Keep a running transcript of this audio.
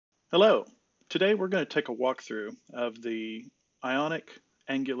Hello. Today we're going to take a walkthrough of the Ionic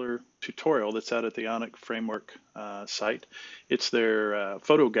Angular tutorial that's out at the Ionic Framework site. It's their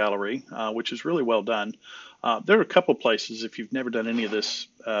photo gallery, which is really well done. There are a couple places, if you've never done any of this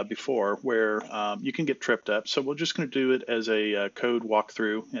before, where you can get tripped up. So we're just going to do it as a code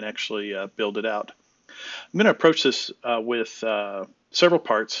walkthrough and actually build it out. I'm going to approach this with several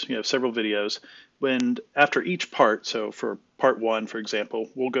parts, several videos. And after each part, so for part one, for example,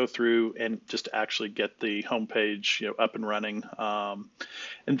 we'll go through and just actually get the homepage, up and running. And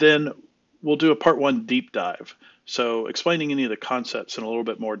then we'll do a part one deep dive. So explaining any of the concepts in a little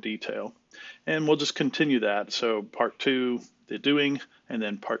bit more detail. And we'll just continue that. So part two, the doing, and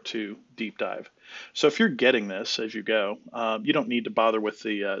then part two, deep dive. So if you're getting this as you go, you don't need to bother with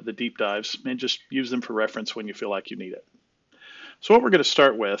the deep dives, and just use them for reference when you feel like you need it. So what we're going to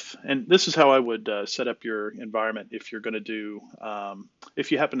start with, and this is how I would set up your environment if you're going to do,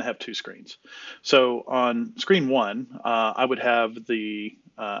 if you happen to have two screens. So on screen one, I would have the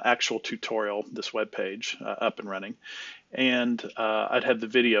actual tutorial, this web page, up and running, and I'd have the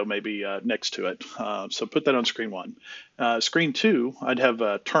video maybe next to it. So put that on screen one. Screen two, I'd have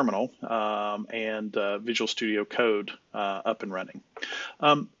a terminal and Visual Studio Code up and running.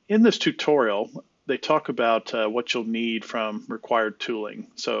 In this tutorial, they talk about what you'll need from required tooling.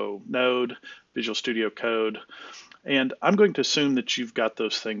 So Node, Visual Studio Code, and I'm going to assume that you've got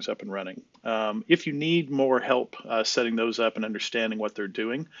those things up and running. If you need more help setting those up and understanding what they're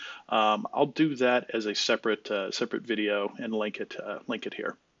doing, I'll do that as a separate video and link it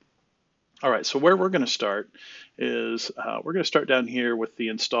here. All right, so where we're going to start is we're going to start down here with the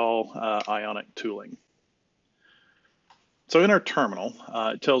install Ionic tooling. So in our terminal,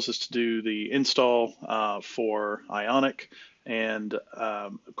 it tells us to do the install for Ionic and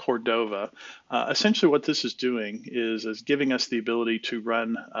Cordova. Essentially what this is doing is giving us the ability to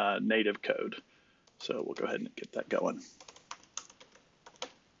run native code. So we'll go ahead and get that going.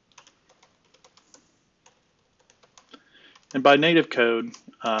 And by native code,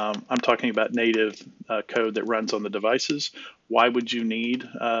 I'm talking about native code that runs on the devices. Why would you need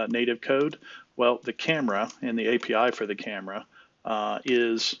native code? Well, the camera and the API for the camera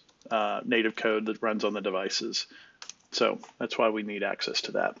is native code that runs on the devices. So that's why we need access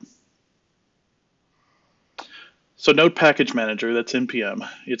to that. So Node Package Manager, that's NPM,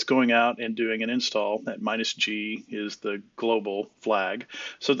 it's going out and doing an install. That -G is the global flag.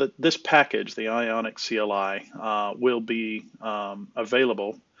 So that this package, the Ionic CLI, will be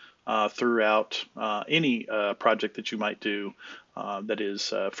available throughout any project that you might do that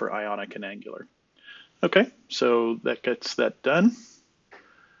is for Ionic and Angular. Okay, so that gets that done.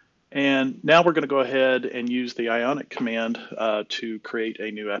 And now we're going to go ahead and use the Ionic command to create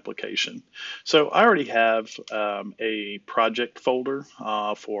a new application. So I already have a project folder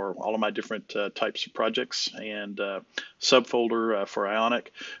for all of my different types of projects and subfolder for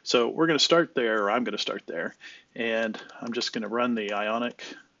Ionic. So we're going to start there, or I'm going to start there. And I'm just going to run the Ionic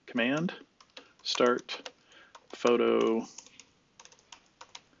command, start photo.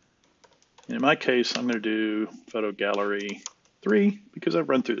 And in my case, I'm going to do photo gallery 3 because I've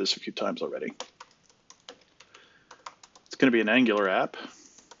run through this a few times already. It's going to be an Angular app,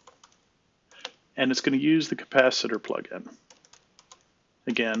 and it's going to use the capacitor plugin.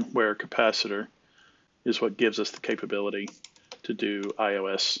 Again, where capacitor is what gives us the capability to do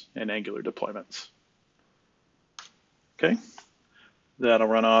iOS and Angular deployments. Okay, that'll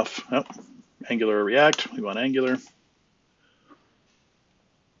run off. Oh, Angular or React, we want Angular.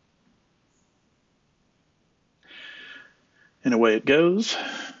 And away it goes,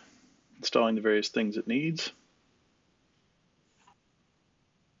 installing the various things it needs.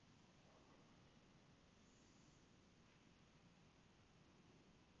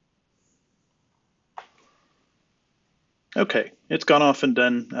 Okay, it's gone off and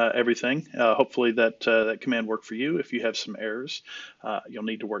done everything. Hopefully that command worked for you. If you have some errors, you'll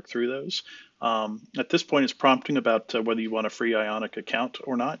need to work through those. At this point, it's prompting about whether you want a free Ionic account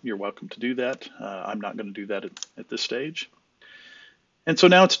or not. You're welcome to do that. I'm not going to do that at this stage. And so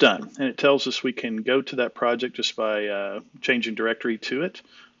now it's done, and it tells us we can go to that project just by changing directory to it.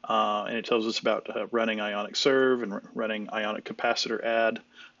 And it tells us about running Ionic serve and running Ionic capacitor add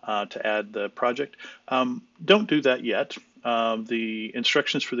to add the project. Don't do that yet. The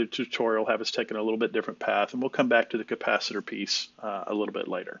instructions for the tutorial have us taking a little bit different path, and we'll come back to the capacitor piece a little bit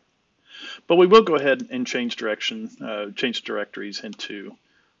later. But we will go ahead and change directories into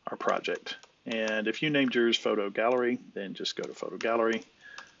our project. And if you named yours Photo Gallery, then just go to Photo Gallery.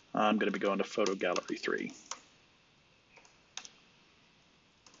 I'm going to be going to Photo Gallery 3.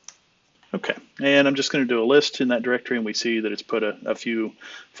 Okay, and I'm just going to do a list in that directory, and we see that it's put a few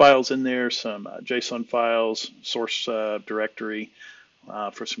files in there, some JSON files, source directory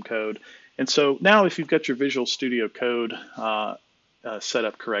for some code. And so now if you've got your Visual Studio Code set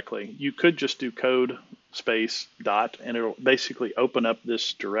up correctly, you could just do code space dot, and it'll basically open up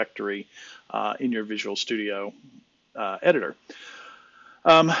this directory in your Visual Studio editor.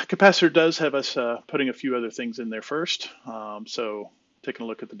 Capacitor does have us putting a few other things in there first. So taking a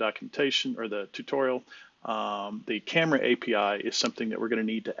look at the documentation or the tutorial, the camera API is something that we're going to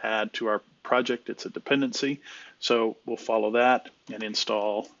need to add to our project. It's a dependency. So we'll follow that and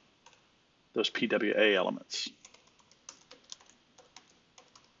install those PWA elements.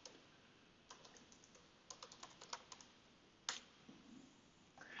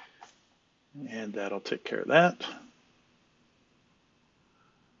 And that'll take care of that.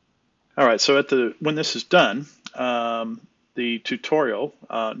 All right, so when this is done, the tutorial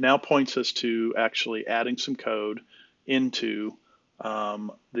now points us to actually adding some code into one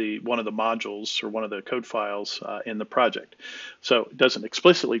of the modules or one of the code files in the project. So it doesn't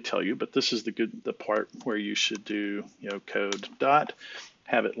explicitly tell you, but this is the part where you should do code dot,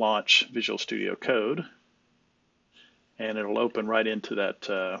 have it launch Visual Studio Code, and it'll open right into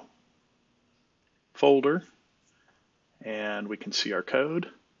that folder, and we can see our code.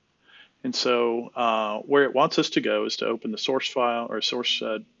 And so where it wants us to go is to open the source file or source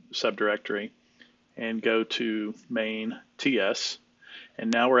subdirectory and go to main TS.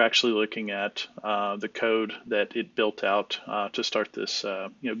 And now we're actually looking at the code that it built out to start this,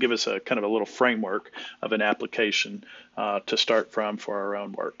 give us a kind of a little framework of an application to start from for our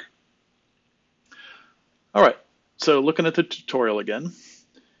own work. All right, so looking at the tutorial again,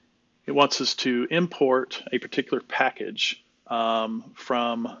 it wants us to import a particular package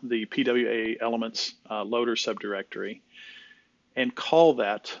from the PWA elements loader subdirectory and call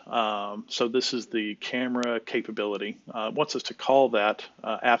that, so this is the camera capability, wants us to call that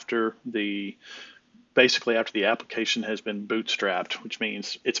basically after the application has been bootstrapped, which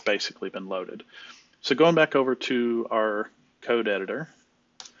means it's basically been loaded. So going back over to our code editor,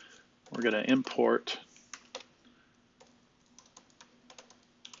 we're going to import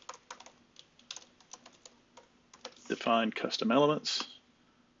define custom elements.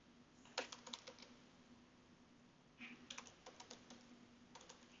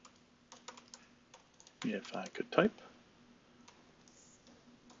 If I could type.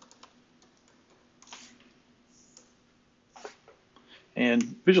 And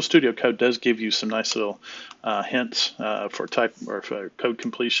Visual Studio Code does give you some nice little hints for type or for code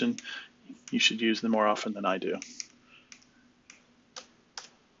completion. You should use them more often than I do.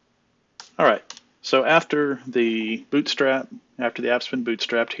 All right. So after the app's been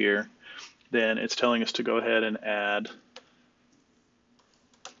bootstrapped here, then it's telling us to go ahead and add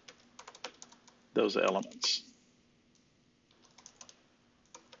those elements.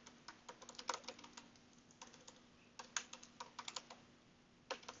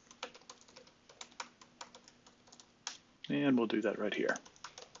 And we'll do that right here.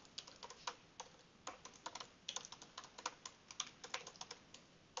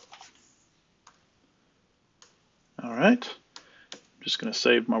 All right, I'm just going to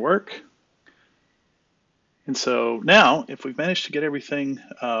save my work. And so now, if we've managed to get everything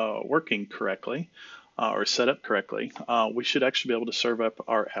working correctly or set up correctly, we should actually be able to serve up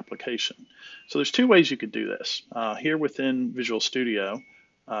our application. So there's two ways you could do this. Here within Visual Studio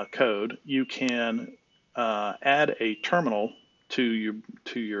Code, you can add a terminal to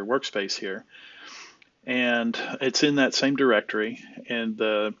your workspace here. And it's in that same directory, and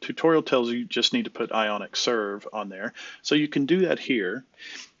the tutorial tells you just need to put Ionic serve on there. So you can do that here,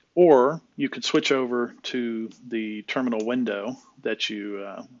 or you could switch over to the terminal window that you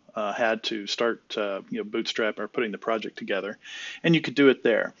had to start bootstrap or putting the project together, and you could do it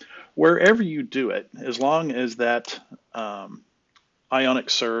there. Wherever you do it, as long as that Ionic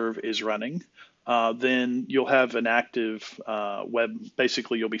serve is running, then you'll have an active web.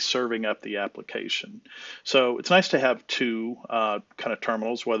 Basically, you'll be serving up the application. So it's nice to have two kind of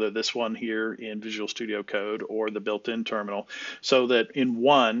terminals, whether this one here in Visual Studio Code or the built-in terminal, so that in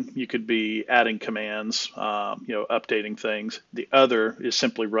one you could be adding commands, updating things. The other is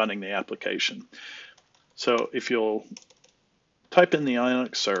simply running the application. So if you'll type in the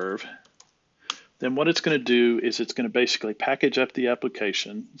Ionic serve, then what it's going to do is it's going to basically package up the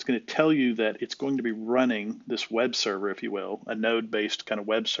application. It's going to tell you that it's going to be running this web server, if you will, a node-based kind of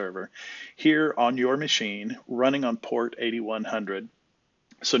web server, here on your machine, running on port 8100.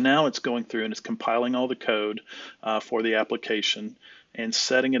 So now it's going through and it's compiling all the code for the application and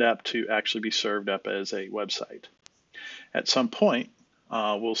setting it up to actually be served up as a website. At some point,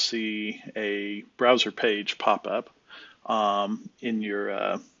 we'll see a browser page pop up in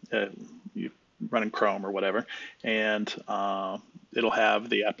your you running Chrome or whatever, and it'll have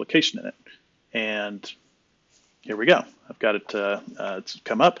the application in it. And here we go. I've got it. It's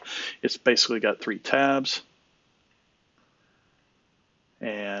come up. It's basically got 3 tabs,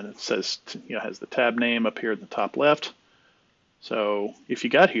 and it says, has the tab name up here at the top left. So if you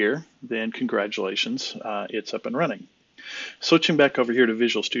got here, then congratulations, it's up and running. Switching back over here to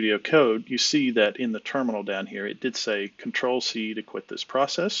Visual Studio Code, you see that in the terminal down here, it did say Control-C to quit this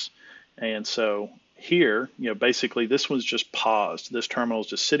process. And so here, basically this one's just paused. This terminal is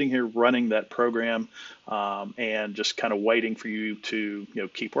just sitting here running that program and just kind of waiting for you to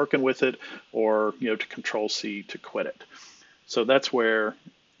keep working with it, or to Control-C to quit it. So that's where,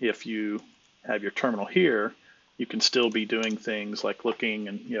 if you have your terminal here, you can still be doing things like looking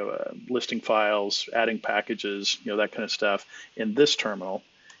and listing files, adding packages, that kind of stuff in this terminal.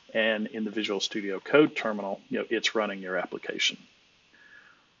 And in the Visual Studio Code terminal, it's running your application.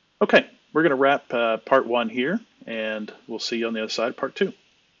 Okay, we're going to wrap part 1 here, and we'll see you on the other side, part 2.